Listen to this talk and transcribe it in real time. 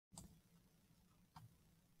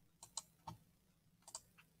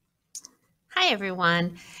Hi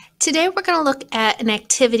everyone. Today we're going to look at an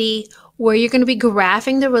activity where you're going to be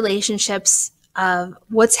graphing the relationships of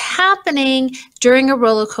what's happening during a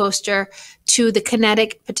roller coaster to the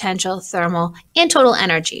kinetic, potential, thermal, and total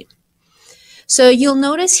energy. So you'll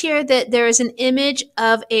notice here that there is an image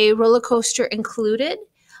of a roller coaster included.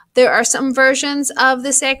 There are some versions of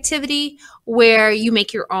this activity where you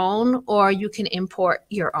make your own or you can import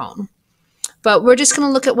your own. But we're just going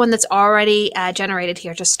to look at one that's already generated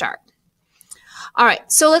here to start. All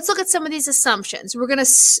right, so let's look at some of these assumptions. We're going to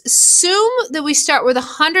assume that we start with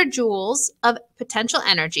 100 joules of potential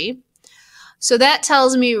energy. So that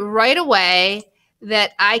tells me right away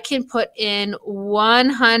that I can put in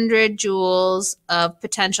 100 joules of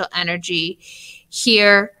potential energy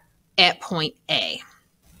here at point A.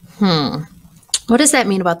 What does that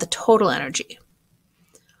mean about the total energy?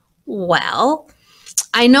 Well,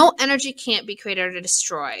 I know energy can't be created or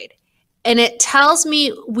destroyed. And it tells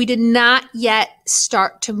me we did not yet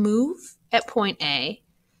start to move at point A.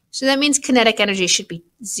 So that means kinetic energy should be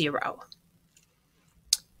 0.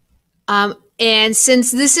 And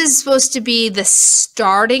since this is supposed to be the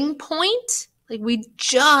starting point, like we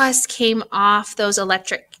just came off those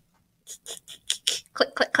electric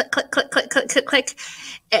click, click, click, click, click, click, click, click, click,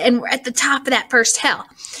 and we're at the top of that first hill.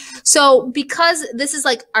 So because this is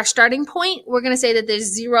like our starting point, we're going to say that there's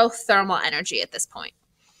 0 thermal energy at this point.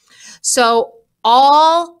 So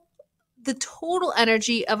all the total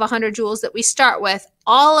energy of 100 joules that we start with,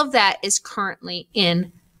 all of that is currently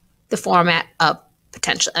in the format of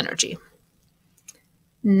potential energy.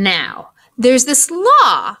 Now, there's this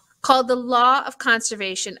law called the law of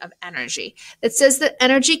conservation of energy that says that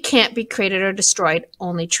energy can't be created or destroyed,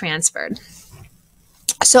 only transferred.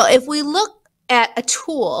 So if we look at a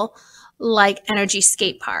tool like Energy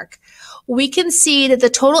Skate Park, we can see that the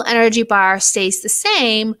total energy bar stays the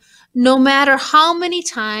same no matter how many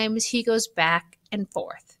times he goes back and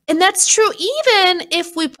forth. And that's true even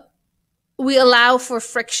if we allow for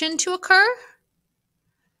friction to occur,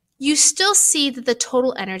 you still see that the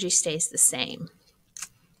total energy stays the same.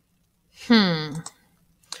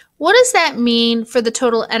 What does that mean for the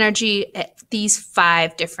total energy at these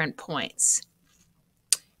 5 different points?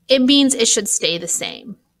 It means it should stay the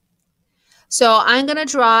same. So I'm going to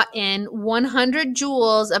draw in 100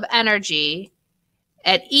 joules of energy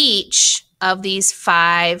at each of these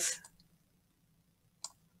 5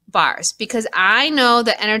 bars because I know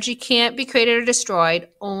that energy can't be created or destroyed,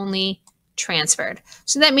 only transferred.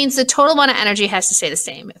 So that means the total amount of energy has to stay the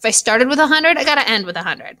same. If I started with 100, I got to end with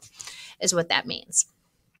 100 is what that means.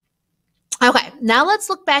 Okay, now let's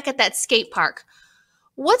look back at that skate park.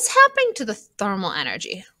 What's happening to the thermal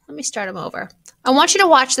energy? Let me start them over. I want you to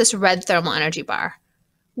watch this red thermal energy bar.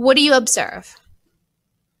 What do you observe?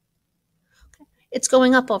 It's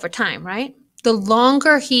going up over time, right? The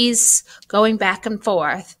longer he's going back and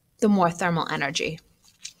forth, the more thermal energy.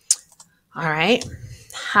 All right.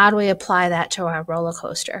 How do we apply that to our roller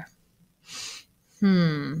coaster?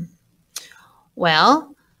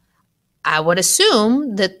 Well, I would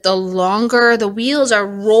assume that the longer the wheels are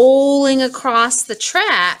rolling across the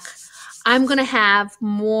track, I'm going to have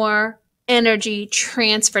more energy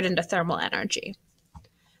transferred into thermal energy.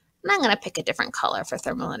 And I'm going to pick a different color for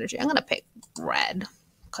thermal energy. I'm going to pick red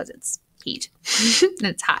because it's heat and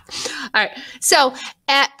it's hot. All right. So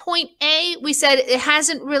at point A, we said it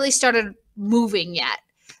hasn't really started moving yet.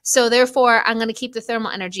 So therefore, I'm going to keep the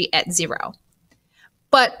thermal energy at 0.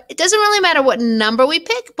 But it doesn't really matter what number we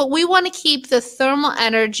pick, but we want to keep the thermal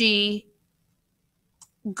energy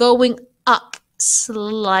going up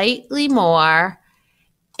slightly more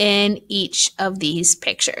in each of these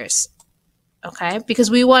pictures. Okay,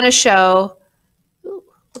 because we want to show, ooh,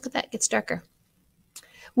 look at that, it gets darker.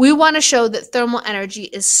 We want to show that thermal energy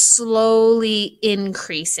is slowly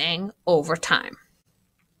increasing over time.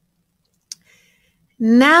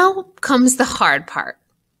 Now comes the hard part.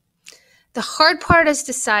 The hard part is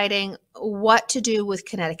deciding what to do with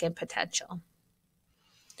kinetic and potential.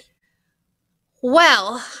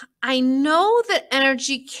 Well, I know that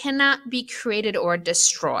energy cannot be created or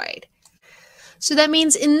destroyed. So that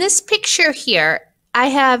means in this picture here, I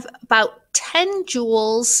have about 10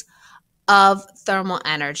 joules of thermal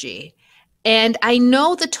energy. And I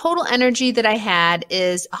know the total energy that I had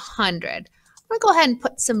is 100. I'm going to go ahead and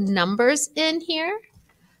put some numbers in here.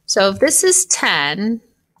 So if this is 10,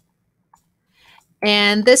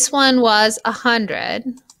 and this one was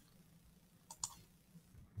 100,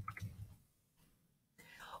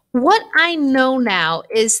 what I know now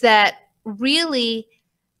is that really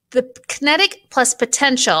the kinetic plus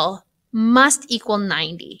potential must equal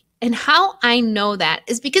 90. And how I know that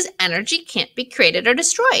is because energy can't be created or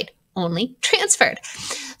destroyed, only transferred.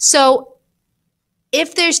 So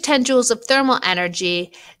if there's 10 joules of thermal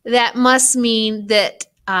energy, that must mean that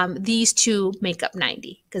these two make up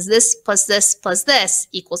 90, because this plus this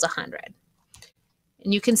equals 100.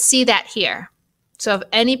 And you can see that here. So at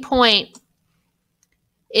any point,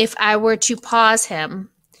 if I were to pause him,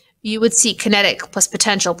 you would see kinetic plus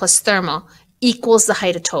potential plus thermal equals the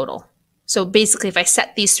height of total. So basically, if I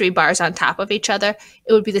set these three bars on top of each other,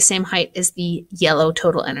 it would be the same height as the yellow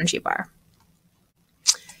total energy bar.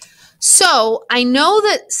 So I know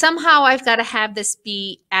that somehow I've got to have this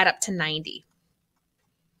be add up to 90.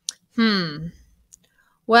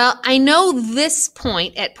 Well, I know this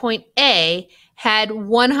point at point A had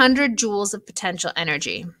 100 joules of potential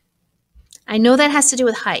energy. I know that has to do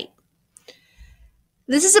with height.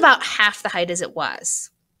 This is about half the height as it was.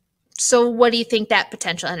 So what do you think that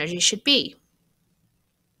potential energy should be?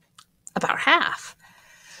 About half.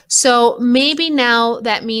 So maybe now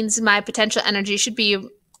that means my potential energy should be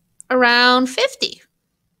around 50,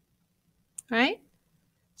 right?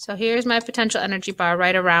 So here's my potential energy bar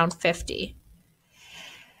right around 50.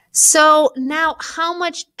 So now how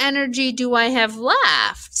much energy do I have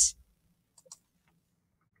left?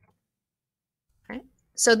 Right.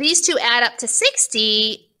 So these two add up to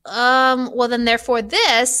 60. Well, then therefore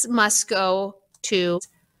this must go to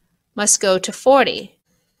 40.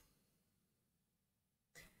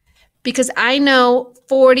 Because I know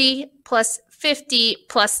 40 plus 50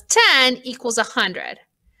 plus 10 equals 100.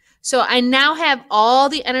 So I now have all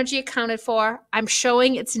the energy accounted for. I'm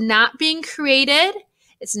showing it's not being created.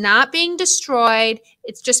 It's not being destroyed.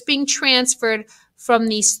 It's just being transferred from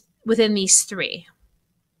within these three.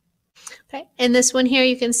 Okay. In this one here,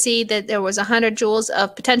 you can see that there was 100 joules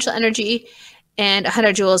of potential energy and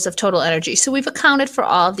 100 joules of total energy. So we've accounted for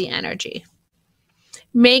all of the energy.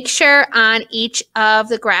 Make sure on each of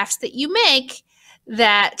the graphs that you make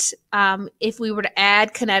that if we were to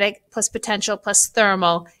add kinetic plus potential plus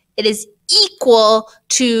thermal, it is equal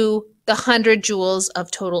to the 100 joules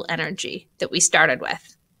of total energy that we started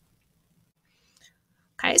with.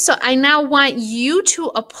 Okay, so I now want you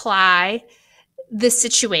to apply this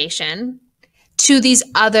situation to these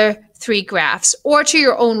other three graphs or to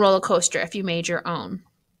your own roller coaster if you made your own.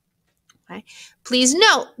 Okay. Please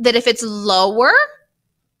note that if it's lower,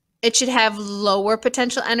 it should have lower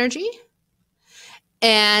potential energy.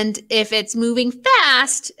 And if it's moving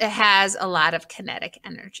fast, it has a lot of kinetic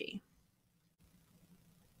energy.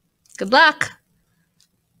 Good luck.